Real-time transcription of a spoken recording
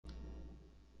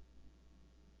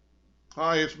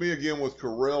Hi, it's me again with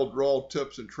Corel Draw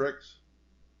Tips and Tricks.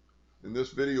 And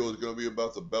this video is going to be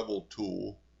about the Bevel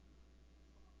tool.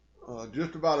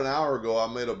 Just about an hour ago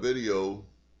I made a video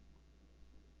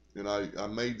and I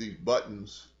made these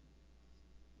buttons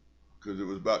because it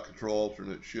was about control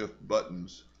alternate shift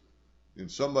buttons. And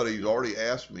somebody's already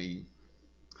asked me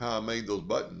how I made those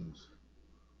buttons.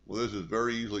 Well, this is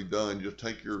very easily done. Just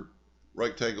take your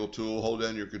rectangle tool, hold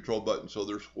down your control button so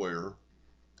they're square.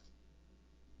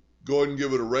 Go ahead and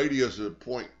give it a radius of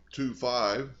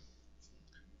 0.25.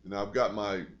 And I've got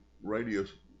my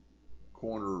radius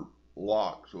corner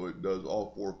lock so it does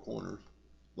all four corners.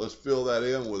 Let's fill that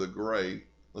in with a gray.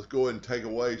 Let's go ahead and take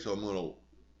away, so I'm going to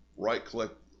right click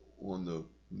on the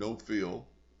no fill,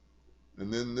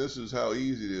 and then this is how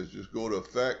easy it is. Just go to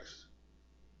effects,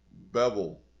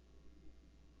 bevel.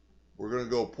 We're going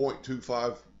to go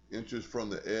 0.25 inches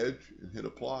from the edge and hit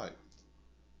apply,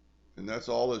 and that's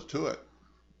all there's to it.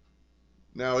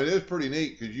 Now it is pretty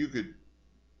neat because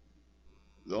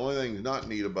the only thing that's not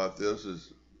neat about this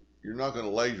is you're not going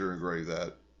to laser engrave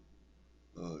that.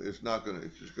 It's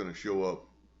just going to show up.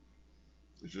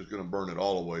 It's just going to burn it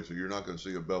all away, so you're not going to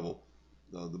see a bevel.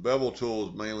 The bevel tool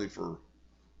is mainly for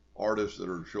artists that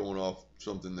are showing off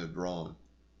something they've drawn.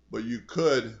 But you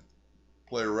could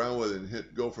play around with it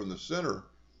and go from the center,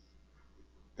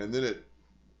 and then it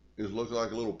looks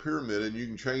like a little pyramid, and you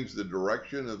can change the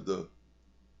direction of the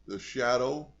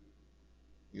shadow,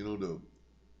 to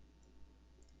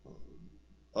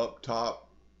up top.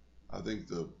 I think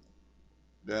the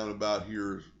down about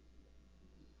here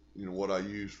is what I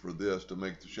use for this to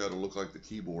make the shadow look like the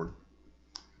keyboard.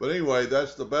 But anyway,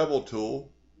 that's the bevel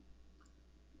tool.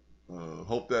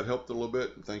 Hope that helped a little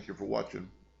bit, and thank you for watching.